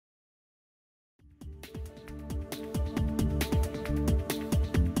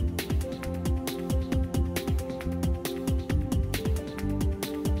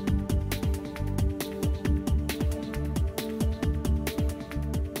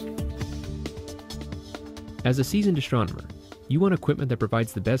As a seasoned astronomer, you want equipment that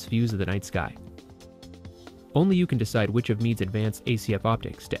provides the best views of the night sky. Only you can decide which of Meade's advanced ACF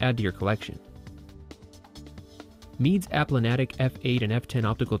optics to add to your collection. Meade's Aplanatic f8 and f10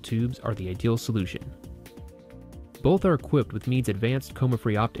 optical tubes are the ideal solution. Both are equipped with Meade's Advanced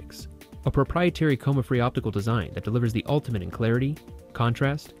Coma-Free optics, a proprietary coma-free optical design that delivers the ultimate in clarity,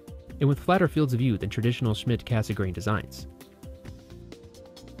 contrast, and with flatter fields of view than traditional Schmidt-Cassegrain designs.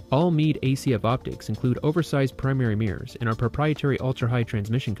 All Meade ACF optics include oversized primary mirrors and our proprietary ultra-high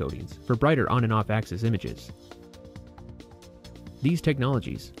transmission coatings for brighter on and off axis images. These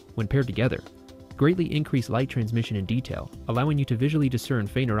technologies, when paired together, greatly increase light transmission in detail, allowing you to visually discern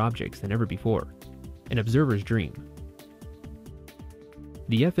fainter objects than ever before, an observer's dream.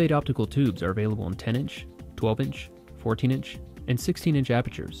 The f8 optical tubes are available in 10-inch, 12-inch, 14-inch, and 16-inch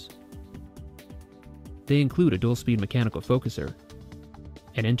apertures. They include a dual-speed mechanical focuser,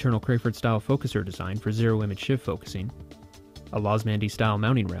 an internal Crayford-style focuser design for zero-image shift focusing, a Losmandy-style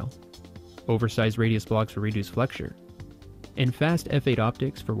mounting rail, oversized radius blocks for reduced flexure, and fast f8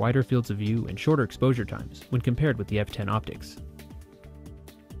 optics for wider fields of view and shorter exposure times when compared with the f10 optics.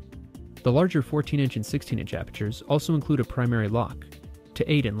 The larger 14-inch and 16-inch apertures also include a primary lock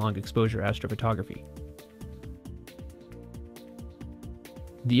to aid in long exposure astrophotography.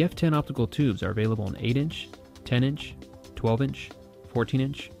 The f10 optical tubes are available in 8-inch, 10-inch, 12-inch,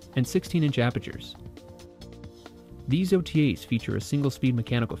 14-inch, and 16-inch apertures. These OTAs feature a single-speed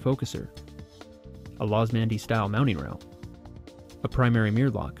mechanical focuser, a Losmandy-style mounting rail, a primary mirror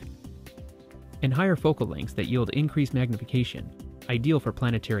lock, and higher focal lengths that yield increased magnification, ideal for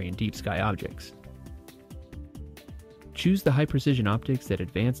planetary and deep sky objects. Choose the high-precision optics that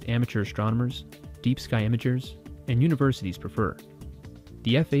advanced amateur astronomers, deep sky imagers, and universities prefer.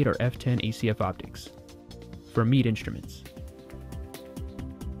 The f8 or f10 ACF optics from Meade Instruments.